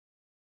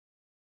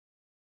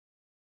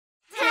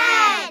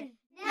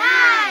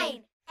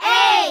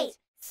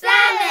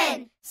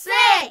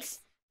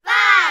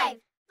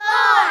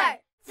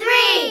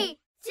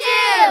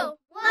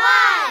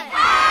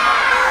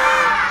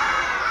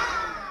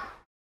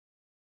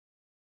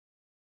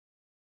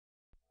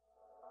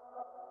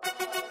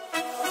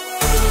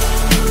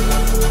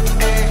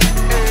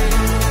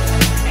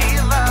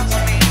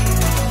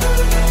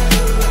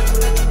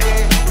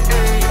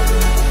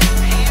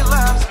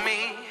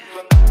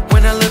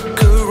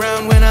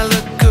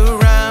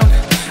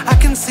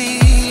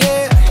see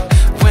it.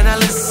 When I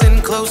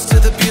listen close to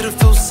the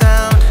beautiful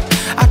sound,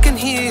 I can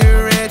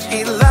hear it.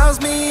 He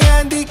loves me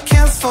and he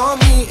cares for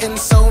me in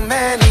so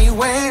many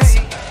ways.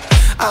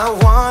 I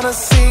wanna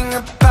sing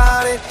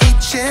about it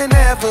each and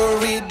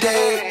every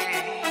day.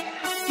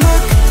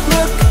 Look,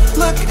 look,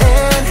 look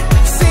and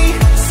see,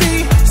 see,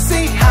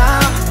 see how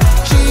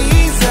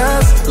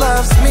Jesus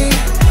loves me.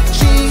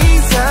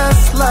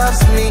 Jesus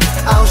loves me.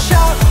 I'll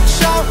shout,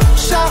 shout,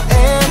 shout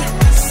and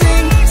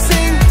sing,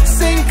 sing,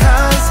 sing,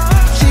 'cause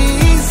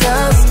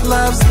Jesus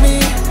loves me.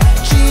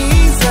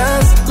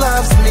 Jesus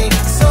loves me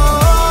so.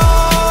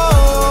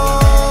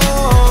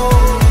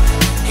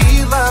 He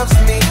loves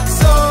me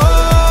so.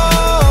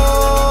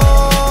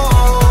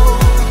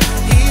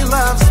 He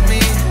loves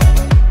me.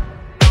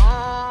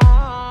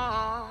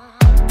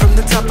 From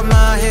the top of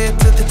my head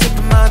to the tip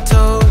of my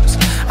toes,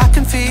 I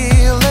can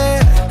feel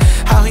it.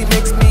 How he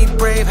makes me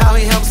brave, how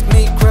he helps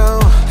me grow.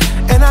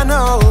 And I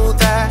know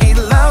that he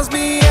loves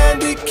me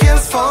and he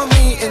cares for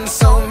me in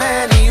so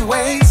many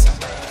ways.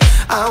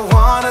 I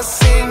wanna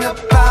sing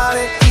about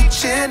it each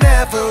and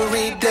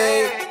every day.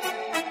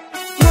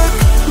 Look,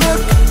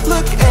 look,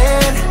 look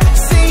and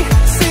see,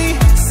 see,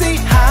 see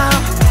how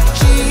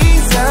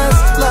Jesus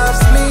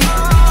loves me.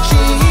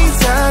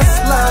 Jesus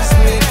loves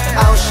me.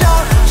 I'll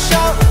shout,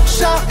 shout,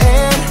 shout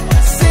and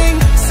sing,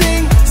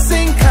 sing,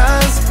 sing,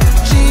 'cause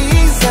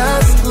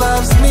Jesus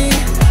loves me.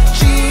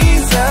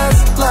 Jesus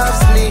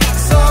loves me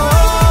so.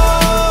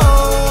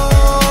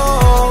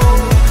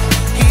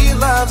 He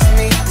loves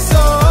me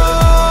so.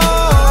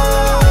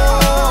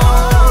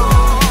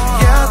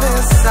 Yeah,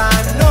 this I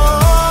know.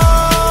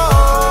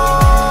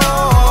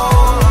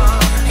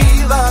 He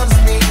loves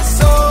me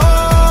so.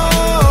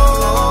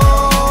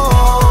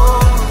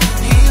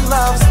 He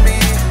loves me.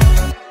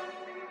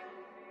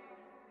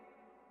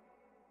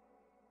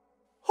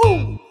 Who?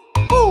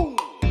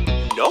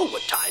 You know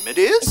what time it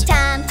is? It's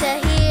time to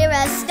hear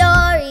a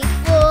story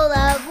full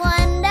of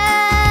wonder.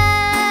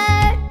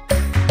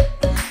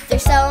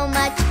 There's so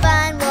much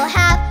fun we'll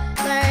have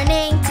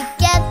learning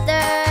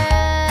together.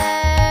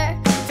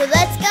 So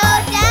let's go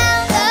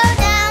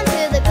down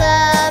to the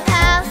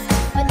clubhouse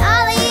with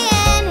Ollie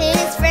and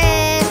his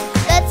friends.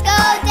 Let's go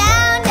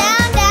down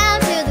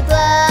to the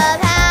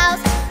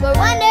clubhouse where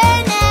wonder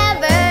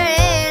never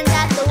ends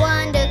at the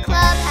Wonder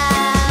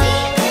Clubhouse.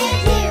 Meet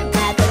with you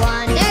at the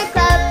Wonder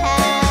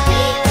Clubhouse.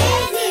 Meet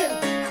with you.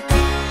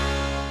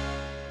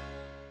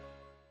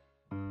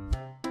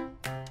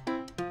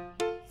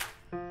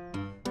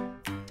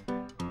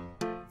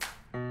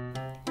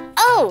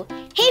 Oh,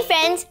 hey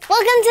friends,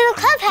 welcome to the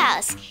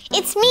clubhouse.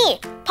 It's me,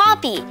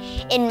 Poppy,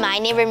 and my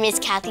neighbor Miss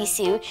Kathy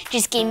Sue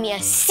just gave me a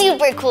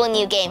super cool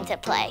new game to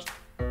play.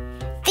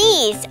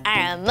 These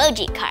are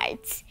emoji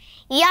cards.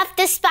 You have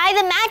to spy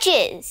the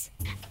matches.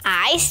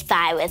 I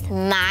spy with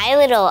my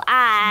little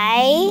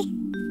eye.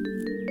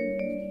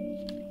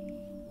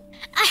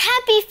 A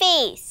happy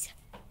face.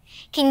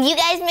 Can you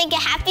guys make a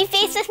happy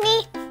face with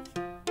me?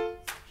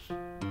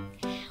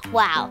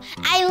 Wow,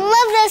 I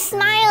love those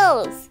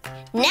smiles.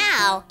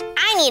 Now,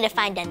 I need to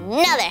find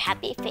another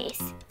happy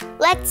face.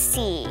 Let's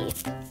see.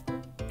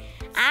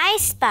 I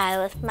spy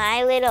with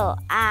my little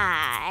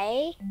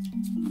eye.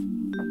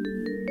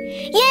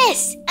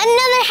 Yes,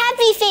 another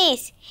happy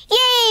face.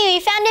 Yay, we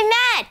found a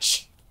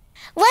match.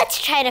 Let's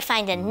try to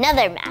find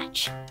another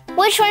match.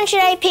 Which one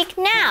should I pick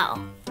now?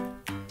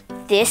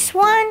 This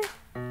one?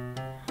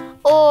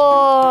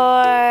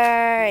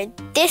 Or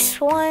this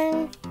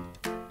one?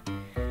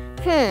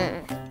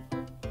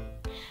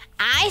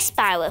 I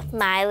spy with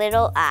my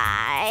little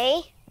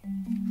eye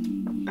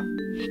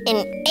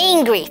an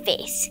angry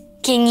face.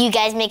 Can you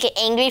guys make an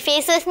angry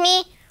face with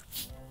me?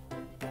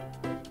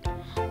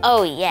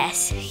 Oh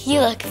yes,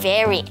 you look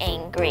very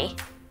angry.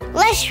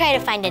 Let's try to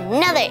find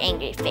another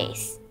angry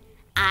face.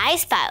 I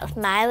spy with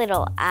my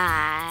little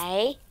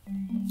eye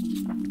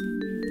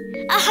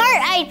a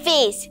heart-eyed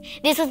face.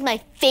 This was my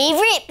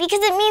favorite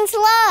because it means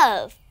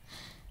love.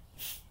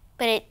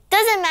 But it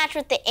doesn't match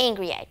with the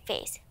angry-eyed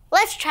face.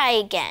 Let's try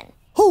again.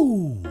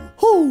 Who?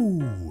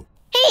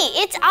 Hey,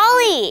 it's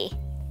Ollie.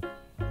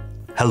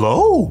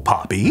 Hello,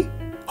 Poppy.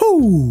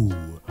 Who?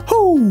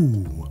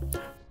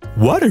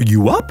 What are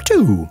you up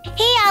to?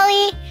 Hey,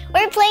 Ollie.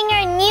 We're playing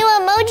our new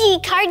emoji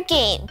card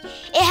game.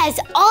 It has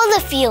all the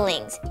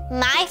feelings.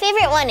 My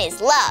favorite one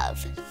is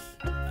love.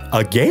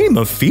 A game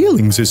of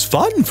feelings is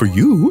fun for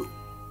you.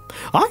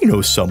 I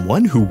know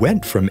someone who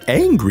went from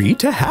angry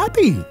to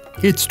happy.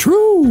 It's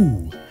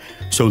true.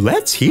 So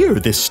let's hear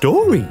this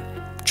story.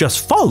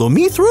 Just follow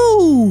me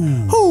through.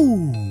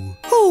 Who?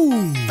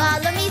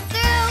 Follow me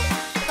through.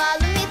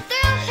 Follow me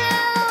through.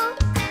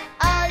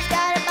 Ollie's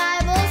got a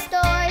Bible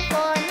story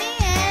for me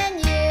and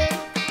you.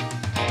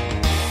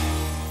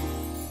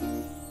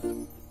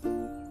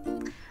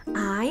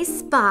 I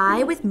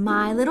spy with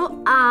my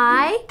little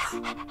eye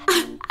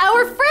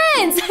our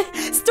friends!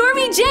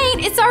 Stormy Jane,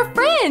 it's our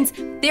friends!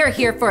 They're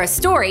here for a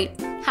story.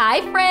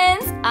 Hi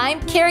friends, I'm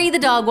Carrie the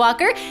dog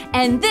walker,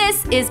 and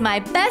this is my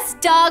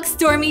best dog,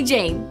 Stormy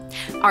Jane.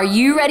 Are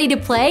you ready to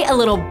play a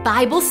little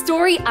Bible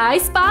story I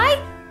Spy?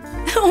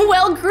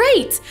 Well,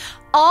 great!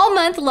 All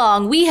month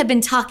long, we have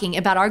been talking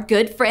about our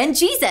good friend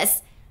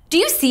Jesus. Do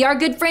you see our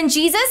good friend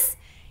Jesus?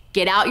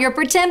 Get out your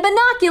pretend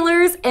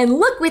binoculars and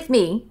look with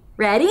me.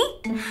 Ready?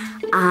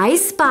 I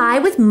spy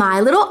with my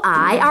little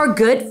eye our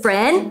good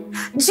friend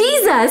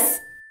Jesus.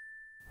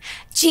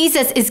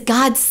 Jesus is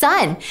God's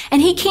Son,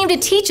 and He came to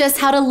teach us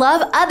how to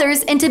love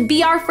others and to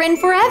be our friend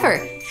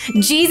forever.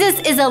 Jesus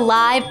is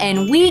alive,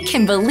 and we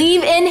can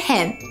believe in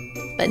Him.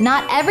 But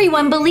not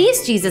everyone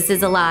believes Jesus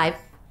is alive.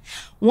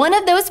 One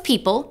of those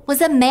people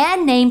was a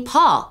man named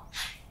Paul.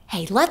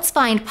 Hey, let's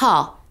find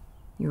Paul.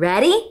 You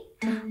ready?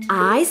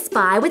 I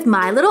spy with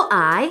my little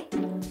eye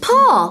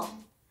Paul.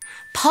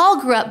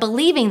 Paul grew up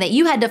believing that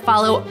you had to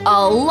follow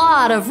a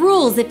lot of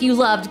rules if you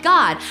loved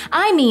God.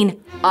 I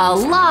mean, a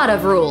lot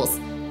of rules.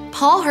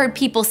 Paul heard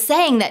people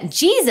saying that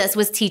Jesus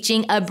was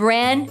teaching a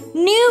brand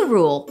new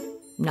rule.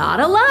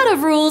 Not a lot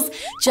of rules,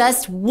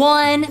 just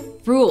one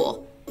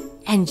rule.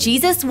 And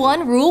Jesus'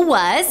 one rule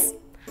was,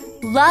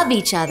 love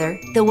each other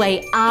the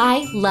way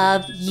I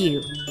love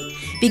you.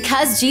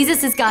 Because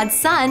Jesus is God's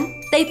Son,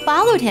 they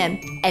followed Him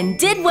and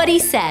did what He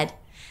said.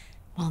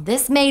 Well,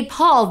 this made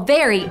Paul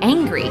very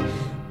angry.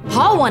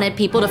 Paul wanted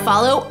people to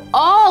follow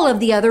all of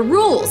the other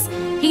rules.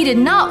 He did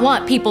not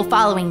want people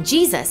following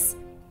Jesus.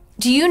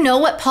 Do you know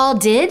what Paul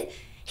did?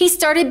 He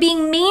started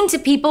being mean to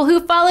people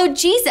who followed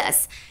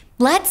Jesus.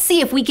 Let's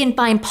see if we can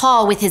find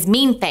Paul with his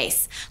mean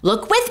face.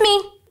 Look with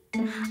me.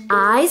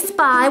 I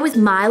spy with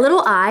my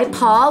little eye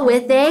Paul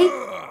with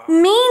a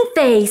mean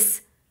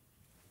face.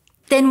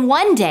 Then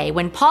one day,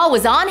 when Paul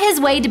was on his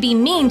way to be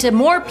mean to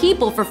more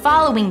people for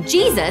following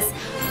Jesus,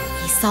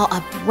 he saw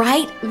a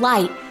bright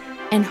light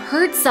and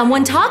heard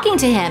someone talking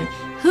to him.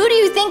 Who do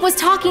you think was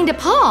talking to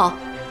Paul?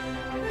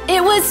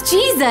 It was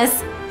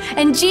Jesus.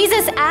 And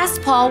Jesus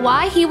asked Paul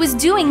why he was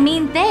doing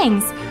mean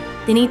things.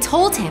 Then he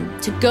told him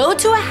to go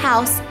to a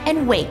house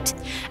and wait.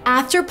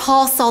 After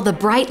Paul saw the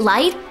bright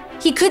light,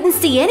 he couldn't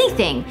see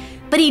anything,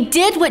 but he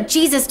did what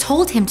Jesus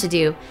told him to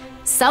do.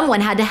 Someone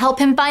had to help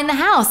him find the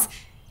house.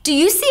 Do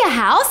you see a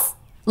house?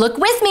 Look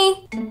with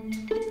me.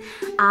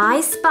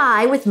 I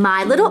spy with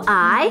my little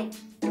eye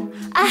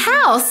a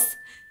house.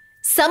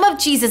 Some of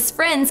Jesus'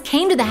 friends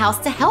came to the house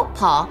to help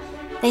Paul.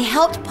 They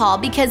helped Paul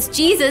because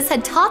Jesus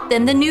had taught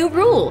them the new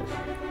rule.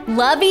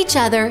 Love each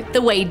other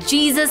the way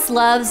Jesus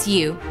loves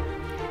you.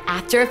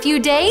 After a few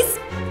days,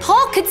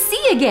 Paul could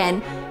see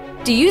again.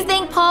 Do you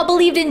think Paul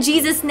believed in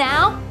Jesus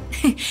now?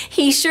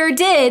 He sure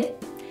did.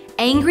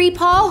 Angry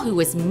Paul, who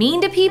was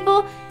mean to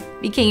people,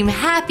 became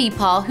happy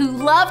Paul, who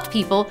loved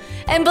people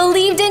and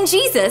believed in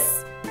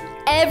Jesus.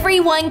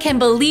 Everyone can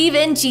believe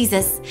in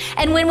Jesus.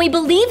 And when we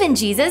believe in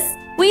Jesus,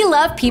 we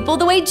love people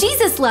the way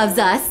Jesus loves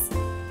us.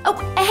 Oh,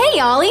 hey,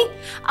 Ollie.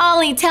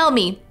 Ollie, tell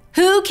me,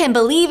 who can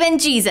believe in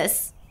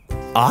Jesus?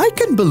 I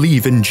can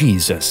believe in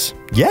Jesus.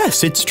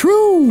 Yes, it's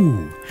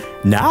true.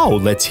 Now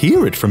let's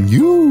hear it from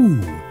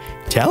you.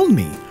 Tell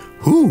me,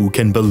 who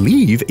can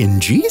believe in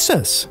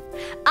Jesus?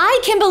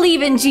 I can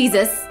believe in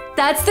Jesus.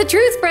 That's the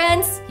truth,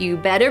 friends. You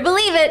better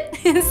believe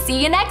it.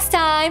 See you next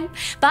time.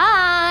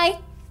 Bye.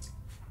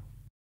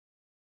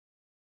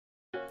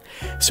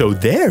 So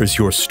there's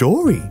your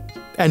story.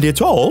 And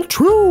it's all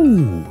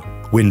true.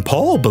 When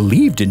Paul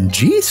believed in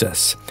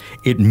Jesus,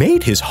 it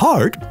made his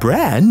heart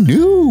brand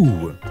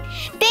new.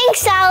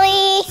 Thanks,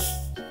 Ollie.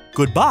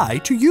 Goodbye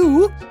to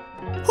you.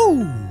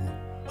 Hoo,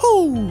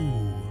 hoo.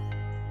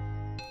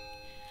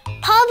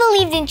 Paul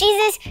believed in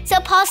Jesus, so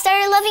Paul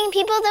started loving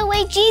people the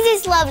way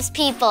Jesus loves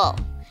people.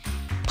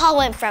 Paul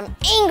went from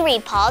angry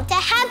Paul to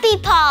happy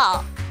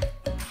Paul.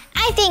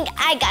 I think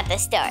I got the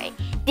story.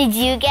 Did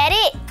you get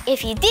it?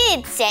 If you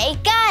did, say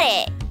got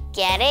it.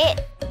 Get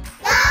it?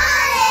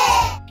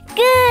 Got it!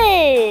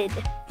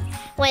 Good!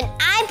 When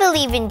I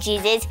believe in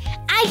Jesus,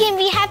 I can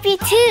be happy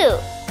too.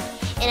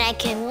 And I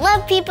can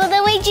love people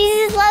the way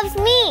Jesus loves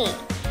me.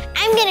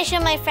 I'm gonna show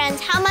my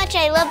friends how much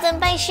I love them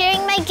by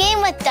sharing my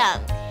game with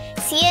them.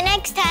 See you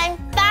next time.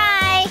 Bye!